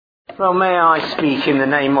Well, may I speak in the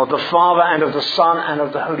name of the Father and of the Son and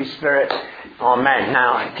of the Holy Spirit. Amen.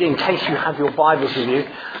 Now, in case you have your Bibles with you,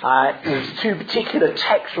 there's two particular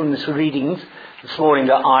texts from this readings this morning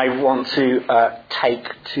that I want to take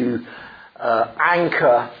to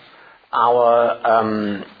anchor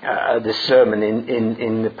our this sermon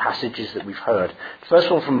in the passages that we've heard. The first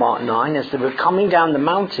one from Mark 9, as they were coming down the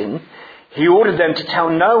mountain, he ordered them to tell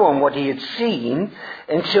no one what he had seen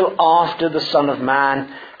until after the Son of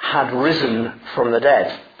Man had risen from the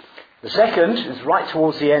dead. The second is right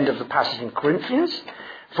towards the end of the passage in Corinthians.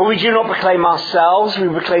 For we do not proclaim ourselves, we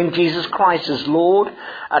proclaim Jesus Christ as Lord,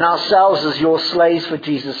 and ourselves as your slaves for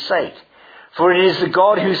Jesus' sake. For it is the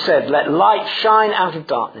God who said, let light shine out of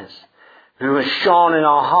darkness, who has shone in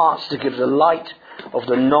our hearts to give the light of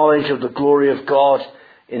the knowledge of the glory of God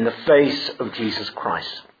in the face of Jesus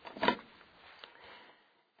Christ.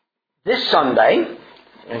 This Sunday,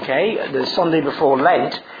 the Sunday before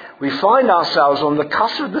Lent, we find ourselves on the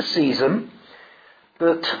cusp of the season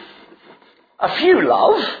that a few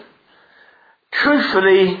love,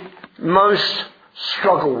 truthfully most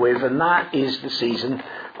struggle with, and that is the season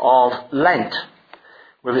of Lent,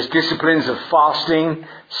 with its disciplines of fasting,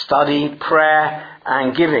 study, prayer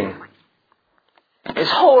and giving.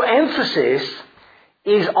 Its whole emphasis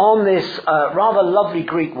is on this rather lovely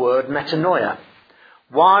Greek word, metanoia,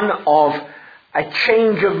 one of a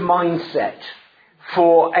change of mindset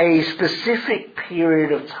for a specific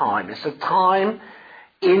period of time. It's a time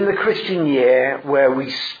in the Christian year where we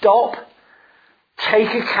stop, take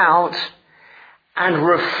account and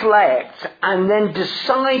reflect and then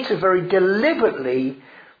decide to very deliberately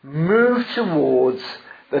move towards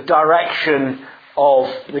the direction of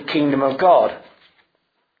the kingdom of God.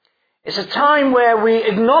 It's a time where we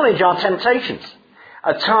acknowledge our temptations,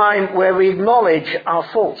 a time where we acknowledge our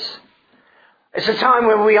faults. It's a time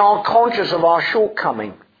where we are conscious of our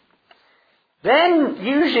shortcoming. Then,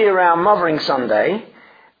 usually around Mothering Sunday,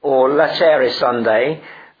 or Laetare Sunday,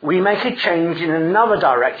 we make a change in another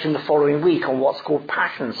direction the following week on what's called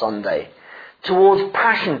Passion Sunday, towards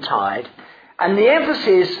Passion Tide. And the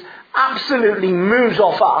emphasis absolutely moves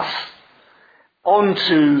off us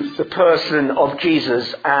onto the person of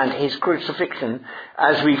Jesus and his crucifixion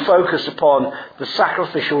as we focus upon the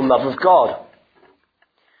sacrificial love of God.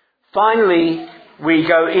 Finally, we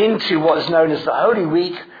go into what is known as the Holy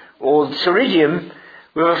Week, or the Ceridium,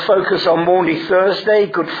 with a focus on Maundy Thursday,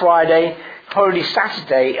 Good Friday, Holy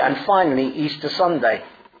Saturday, and finally Easter Sunday.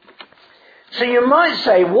 So you might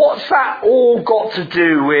say, what's that all got to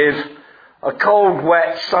do with a cold,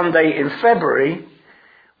 wet Sunday in February,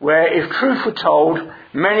 where, if truth were told,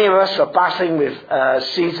 many of us are battling with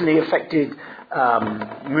seasonally affected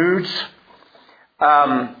moods,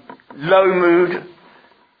 low mood,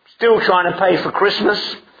 still trying to pay for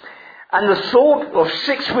Christmas, and the thought of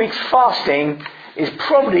 6 weeks fasting is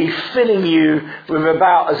probably filling you with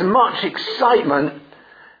about as much excitement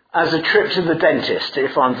as a trip to the dentist,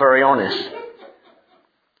 if I'm very honest.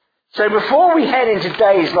 So before we head into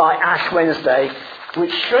days like Ash Wednesday,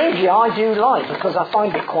 which strangely I do like because I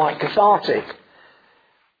find it quite cathartic,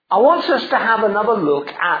 I want us to have another look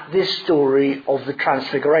at this story of the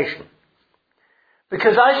Transfiguration.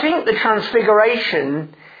 Because I think the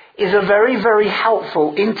Transfiguration is a very, very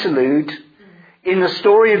helpful interlude in the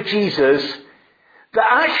story of Jesus that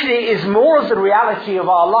actually is more of the reality of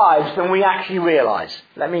our lives than we actually realise.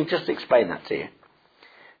 Let me just explain that to you.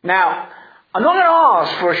 Now, I'm not going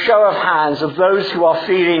to ask for a show of hands of those who are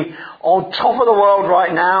feeling on top of the world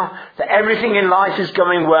right now, that everything in life is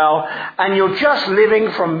going well, and you're just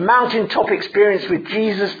living from mountaintop experience with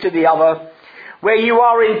Jesus to the other, where you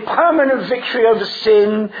are in permanent victory over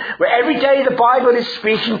sin, where every day the Bible is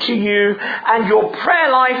speaking to you, and your prayer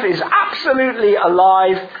life is absolutely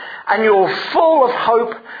alive, and you're full of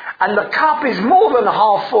hope, and the cup is more than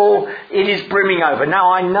half full, it is brimming over.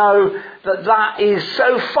 Now I know that that is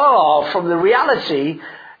so far from the reality,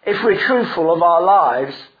 if we're truthful, of our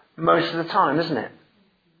lives most of the time, isn't it?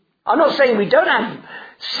 I'm not saying we don't have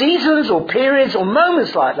seasons or periods or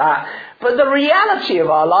moments like that, but the reality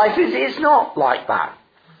of our life is it's not like that.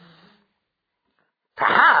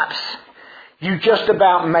 Perhaps you just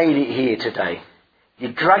about made it here today. You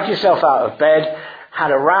dragged yourself out of bed,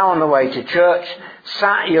 had a row on the way to church,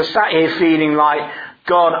 you're sat here feeling like,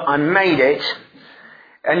 God, I made it,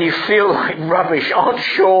 and you feel like rubbish, aren't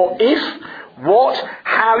sure if, what,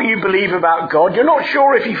 how you believe about God. You're not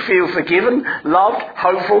sure if you feel forgiven, loved,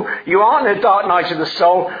 hopeful. You aren't in a dark night of the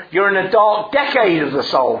soul, you're in a dark decade of the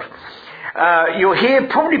soul. You're here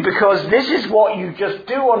probably because this is what you just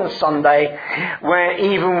do on a Sunday, where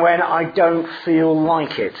even when I don't feel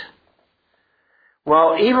like it.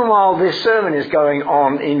 Well, even while this sermon is going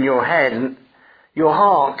on in your head, your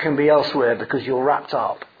heart can be elsewhere because you're wrapped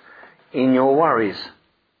up in your worries.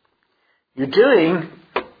 You're doing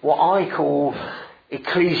what I call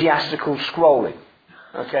ecclesiastical scrolling.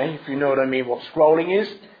 Okay, if you know what I mean, what scrolling is,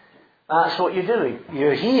 that's what you're doing.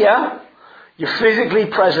 You're here, you're physically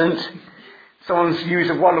present. Someone's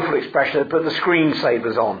used a wonderful expression, put the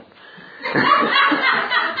screensaver's on.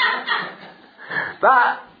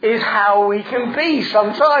 That is how we can be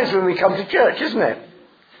sometimes when we come to church, isn't it?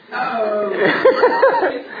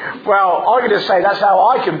 Well, I'm going to say that's how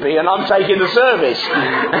I can be, and I'm taking the service.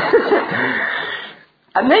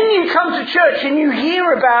 And then you come to church and you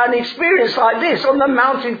hear about an experience like this on the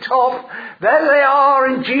mountaintop. There they are,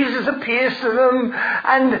 and Jesus appears to them,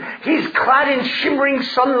 and he's clad in shimmering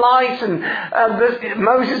sunlight, and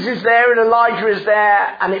Moses is there and Elijah is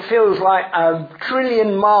there, and it feels like a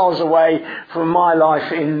trillion miles away from my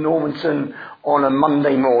life in Normanton on a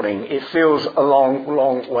Monday morning. It feels a long,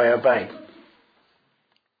 long way away.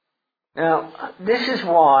 Now, this is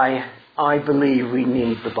why I believe we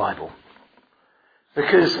need the Bible.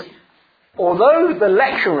 Because although the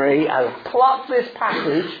lectionary has plucked this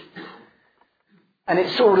passage and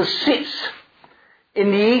it sort of sits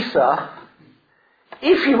in the ether,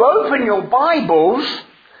 if you open your Bibles,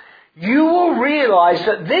 you will realise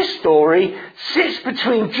that this story sits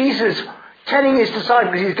between Jesus telling his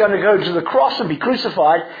disciples he's going to go to the cross and be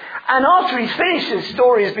crucified, and after he's finished, his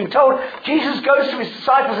story has been told, Jesus goes to his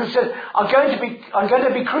disciples and says, I'm going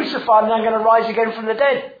to be crucified and I'm going to rise again from the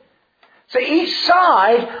dead. So each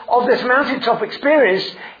side of this mountaintop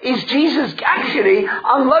experience is Jesus actually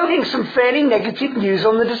unloading some fairly negative news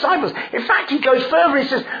on the disciples. In fact, he goes further. He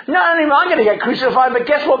says, not only am I going to get crucified, but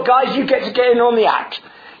guess what, guys? You get to get in on the act.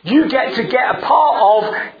 You get to get a part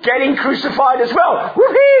of getting crucified as well.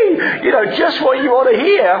 Whoopee! You know, just what you want to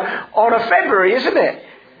hear on a February, isn't it?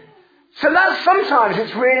 So that's sometimes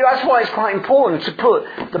that's why it's quite important to put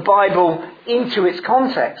the Bible into its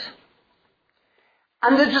context.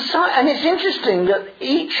 And it's interesting that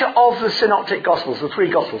each of the synoptic Gospels, the three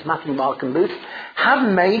Gospels, Matthew, Mark and Luke, have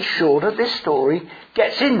made sure that this story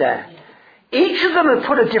gets in there. Each of them have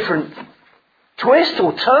put a different twist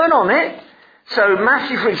or turn on it. So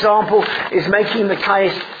Matthew, for example, is making the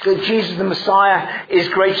case that Jesus the Messiah is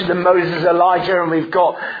greater than Moses, Elijah, and we've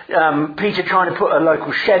got Peter trying to put a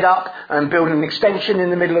local shed up and build an extension in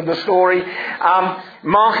the middle of the story.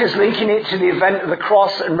 Mark is linking it to the event of the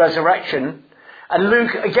cross and resurrection. And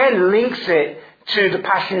Luke, again, links it to the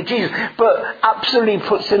passion of Jesus, but absolutely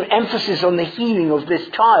puts an emphasis on the healing of this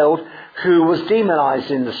child who was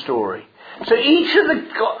demonized in the story. So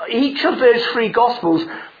each of those three Gospels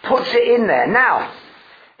puts it in there. Now,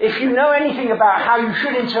 if you know anything about how you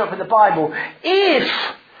should interpret the Bible, if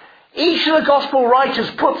each of the Gospel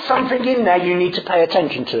writers put something in there, you need to pay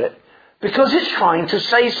attention to it. Because it's trying to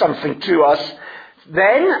say something to us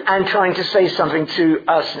then and trying to say something to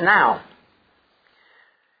us now.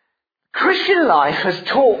 Christian life has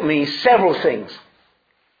taught me several things.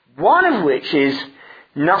 One of which is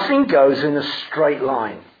nothing goes in a straight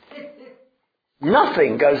line.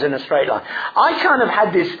 Nothing goes in a straight line. I kind of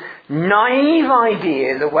had this naive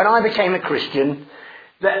idea that when I became a Christian,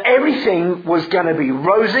 that everything was going to be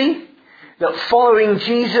rosy, that following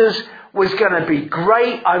Jesus was going to be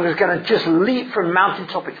great. I was going to just leap from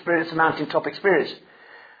mountaintop experience to mountaintop experience.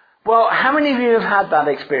 Well, how many of you have had that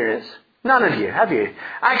experience? None of you, have you?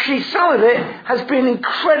 Actually, some of it has been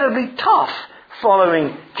incredibly tough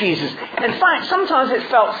following Jesus. In fact, sometimes it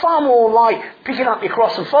felt far more like picking up your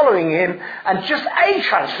cross and following him, and just a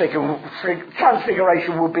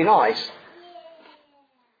transfiguration would be nice.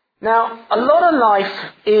 Now, a lot of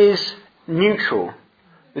life is neutral.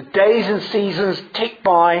 The days and seasons tick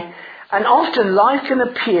by, and often life can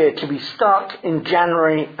appear to be stuck in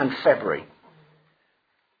January and February.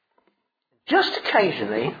 Just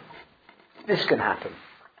occasionally, this can happen.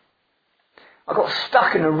 I got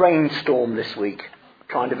stuck in a rainstorm this week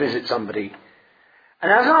trying to visit somebody.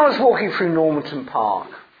 And as I was walking through Normanton Park,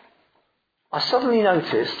 I suddenly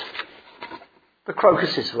noticed the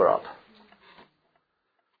crocuses were up.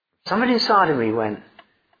 Something inside of me went,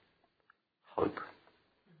 hope.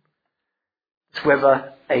 This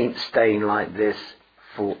weather ain't staying like this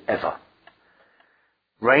forever.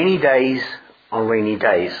 Rainy days on rainy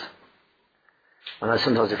days. I know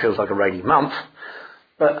sometimes it feels like a rainy month,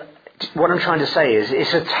 but what I'm trying to say is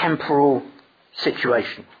it's a temporal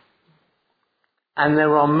situation. And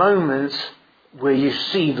there are moments where you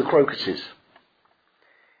see the crocuses.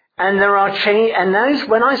 And there are and those,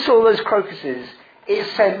 when I saw those crocuses,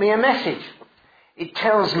 it sent me a message. It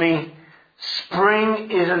tells me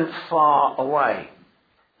spring isn't far away.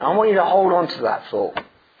 I want you to hold on to that thought.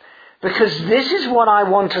 Because this is what I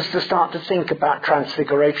want us to start to think about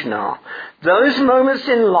transfiguration are. Those moments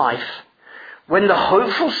in life when the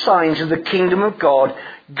hopeful signs of the kingdom of God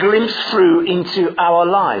glimpse through into our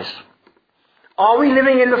lives. Are we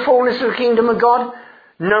living in the fullness of the kingdom of God?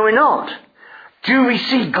 No, we're not. Do we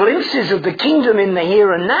see glimpses of the kingdom in the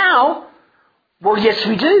here and now? Well, yes,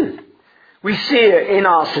 we do. We see it in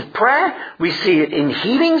answered prayer. We see it in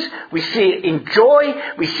healings. We see it in joy.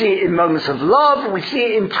 We see it in moments of love. We see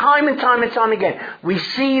it in time and time and time again. We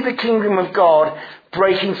see the kingdom of God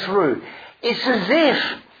breaking through. It's as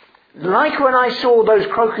if, like when I saw those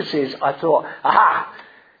crocuses, I thought, aha,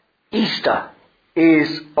 Easter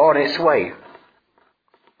is on its way.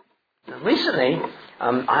 Recently,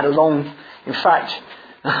 I had a long, in fact,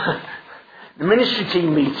 the ministry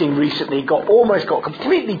team meeting recently almost got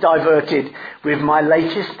completely diverted with my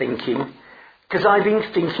latest thinking, because I've been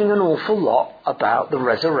thinking an awful lot about the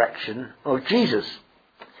resurrection of Jesus.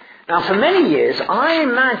 Now, for many years, I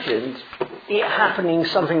imagined it happening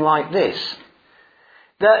something like this,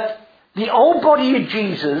 that the old body of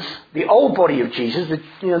Jesus,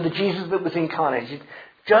 the Jesus that was incarnated,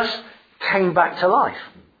 just came back to life.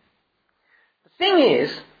 The thing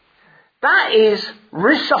is, that is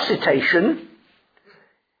resuscitation.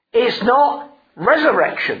 It's not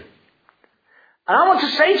resurrection. And I want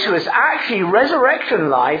to say to us, actually, resurrection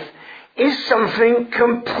life is something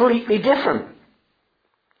completely different.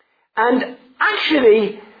 And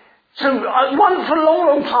actually, for a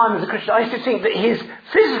long time as a Christian, I used to think that his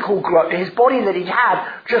physical growth, his body that he had,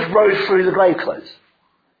 just rose through the grave clothes.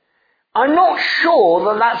 I'm not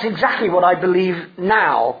sure that that's exactly what I believe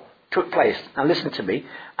now took place. Now listen to me,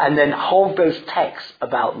 and then hold those texts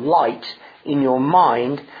about light in your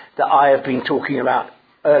mind that I have been talking about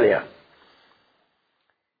earlier.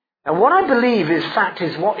 And what I believe is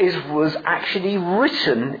what was actually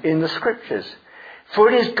written in the scriptures. For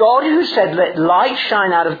it is God who said, let light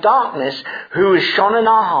shine out of darkness, who has shone in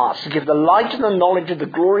our hearts to give the light and the knowledge of the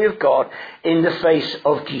glory of God in the face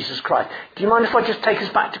of Jesus Christ. Do you mind if I just take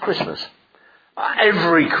us back to Christmas?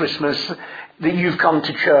 Every Christmas that you've come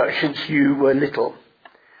to church since you were little.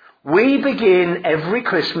 We begin every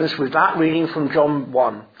Christmas with that reading from John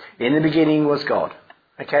 1. In the beginning was God.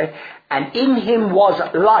 Okay? And in him was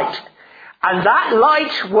light. And that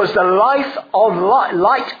light was the light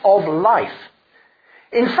of life.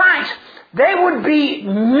 In fact, there would be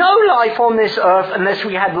no life on this earth unless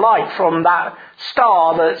we had light from that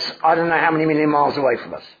star that's, I don't know how many million miles away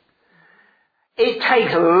from us. It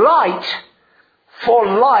takes light for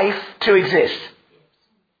life to exist.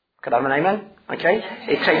 Could I have an amen? Okay?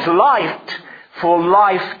 It takes light for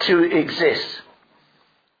life to exist.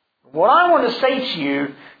 What I want to say to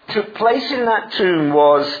you took place in that tomb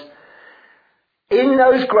was, in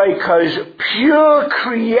those grave clothes, pure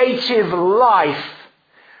creative life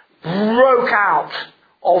broke out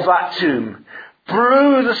of that tomb,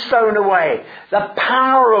 blew the stone away. The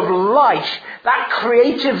power of light, that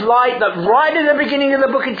creative light that right at the beginning of the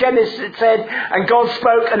book of Genesis it said, and God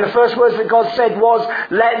spoke, and the first words that God said was,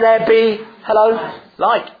 let there be,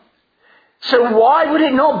 light. So why would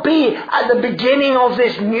it not be at the beginning of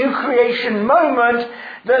this new creation moment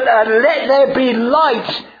that let there be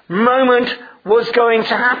light moment was going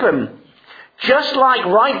to happen? Just like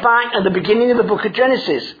right back at the beginning of the book of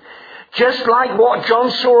Genesis. Just like what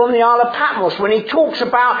John saw on the Isle of Patmos when he talks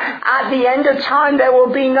about at the end of time there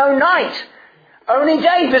will be no night. Only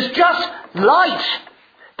day. There's just light.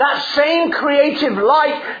 That same creative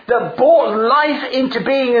light that brought life into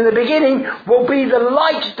being in the beginning will be the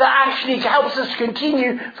light that actually helps us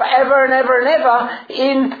continue forever and ever and ever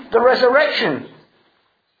in the resurrection.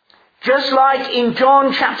 Just like in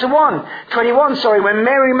John chapter 21, when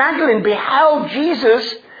Mary Magdalene beheld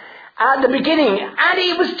Jesus at the beginning, and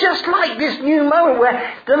it was just like this new moment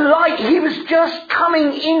where the light, he was just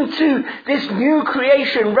coming into this new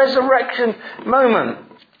creation, resurrection moment.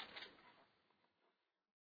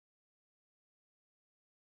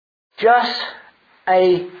 Just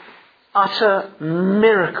a utter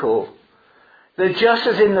miracle that just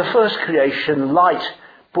as in the first creation, light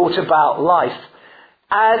brought about life,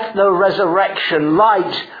 at the resurrection,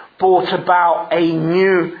 light brought about a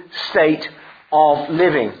new state of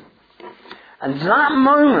living. And that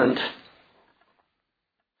moment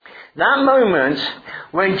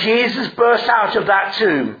when Jesus burst out of that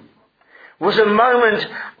tomb was a moment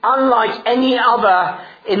unlike any other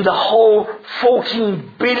in the whole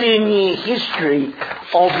 14 billion year history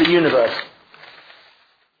of the universe.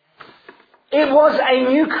 It was a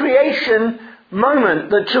new creation moment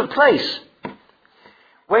that took place.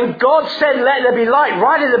 When God said, let there be light,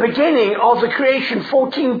 right at the beginning of the creation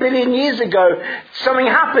 14 billion years ago, something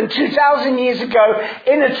happened 2,000 years ago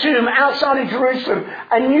in a tomb outside of Jerusalem.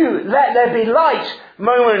 A new, let there be light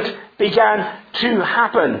moment began to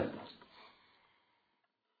happen.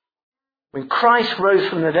 When Christ rose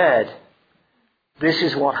from the dead, this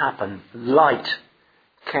is what happened. Light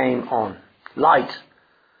came on. Light.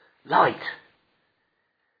 Light.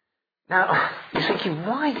 Now, you're thinking,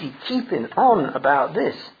 why is he keeping on about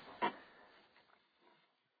this?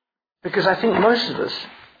 Because I think most of us,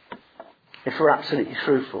 if we're absolutely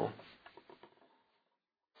truthful,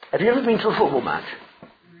 have you ever been to a football match?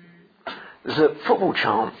 There's a football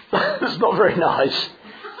chant that's not very nice.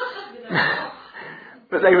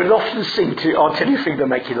 But they would often sing to, I'll tell you a thing that'll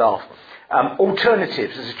make you laugh.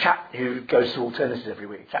 Alternatives. There's a chap who goes to Alternatives every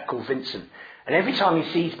week, a chap called Vincent. And every time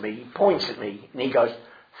he sees me, he points at me and he goes,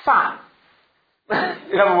 fat.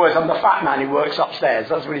 In other words, I'm the fat man who works upstairs.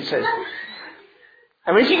 That's what he says.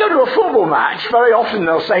 And if you go to a football match, very often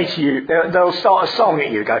they'll say to you, they'll start a song at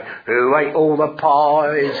you, go, who ate all the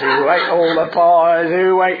pies, who ate all the pies,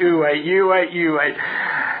 who ate, you ate.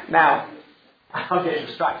 Now, I'm getting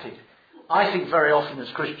distracted. I think very often as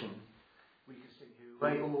Christians, we can sing, who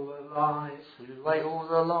ate all the lies, who ate all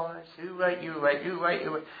the lies, who ate, you ate.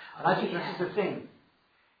 And I think this is the thing.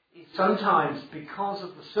 It's sometimes because of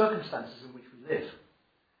the circumstances in which we live,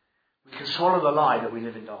 we can swallow the lie that we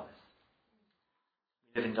live in darkness.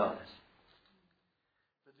 We live in darkness.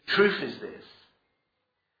 But the truth is this,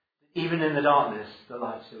 that even in the darkness, the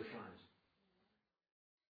light still shines.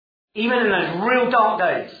 Even in those real dark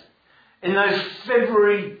days, in those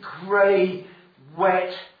February, grey,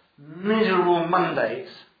 wet, miserable Mondays,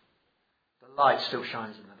 the light still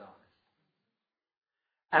shines in the darkness.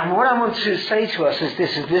 And what I want to say to us is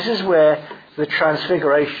this is where the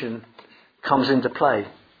transfiguration comes into play.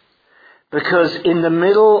 Because in the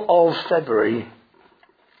middle of February,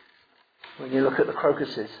 when you look at the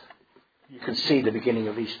crocuses, you can see the beginning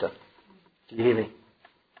of Easter. Do you hear me?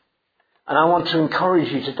 And I want to encourage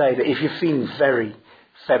you today that if you're feeling very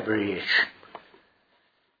February-ish,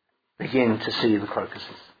 begin to see the crocuses.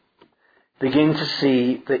 Begin to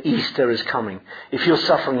see that Easter is coming. If you're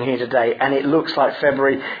suffering here today and it looks like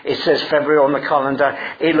February, it says February on the calendar,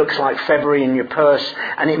 it looks like February in your purse,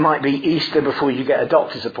 and it might be Easter before you get a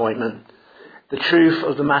doctor's appointment. The truth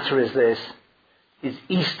of the matter is this, is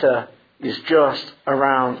Easter is just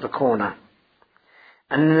around the corner.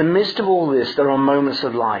 And in the midst of all this, there are moments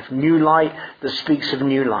of life. New light that speaks of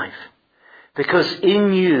new life. Because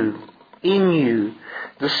in you,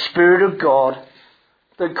 the Spirit of God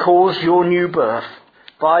that caused your new birth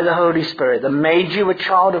by the Holy Spirit, that made you a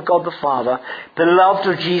child of God the Father, beloved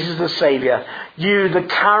of Jesus the Saviour, you, the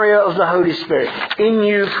carrier of the Holy Spirit, in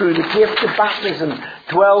you through the gift of baptism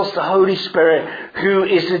dwells the Holy Spirit, who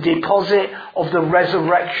is the deposit of the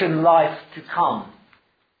resurrection life to come.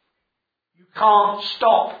 You can't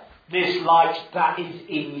stop this light that is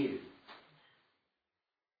in you.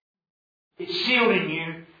 It's sealed in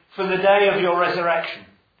you for the day of your resurrection.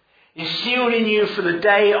 It's sealed in you for the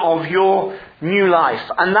day of your new life.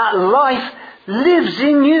 And that life lives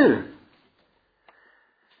in you.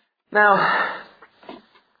 Now,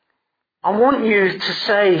 I want you to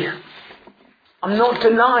say, I'm not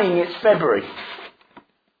denying it's February.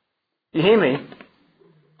 You hear me?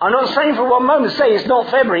 I'm not saying for one moment, say it's not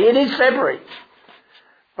February. It is February.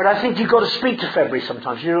 But I think you've got to speak to February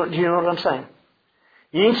sometimes. Do you know what I'm saying?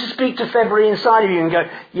 You need to speak to February inside of you and go,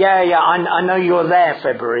 I know you're there,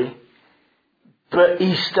 February. But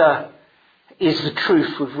Easter is the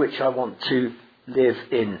truth with which I want to live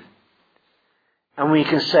in. And we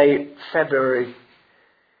can say, February,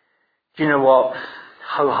 do you know what?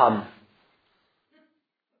 Ho-hum.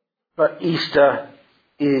 But Easter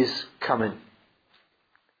is coming.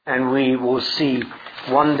 And we will see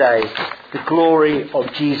one day the glory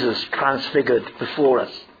of Jesus transfigured before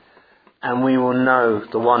us. And we will know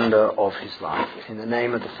the wonder of his life. In the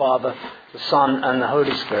name of the Father, the Son, and the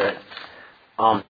Holy Spirit. Amen.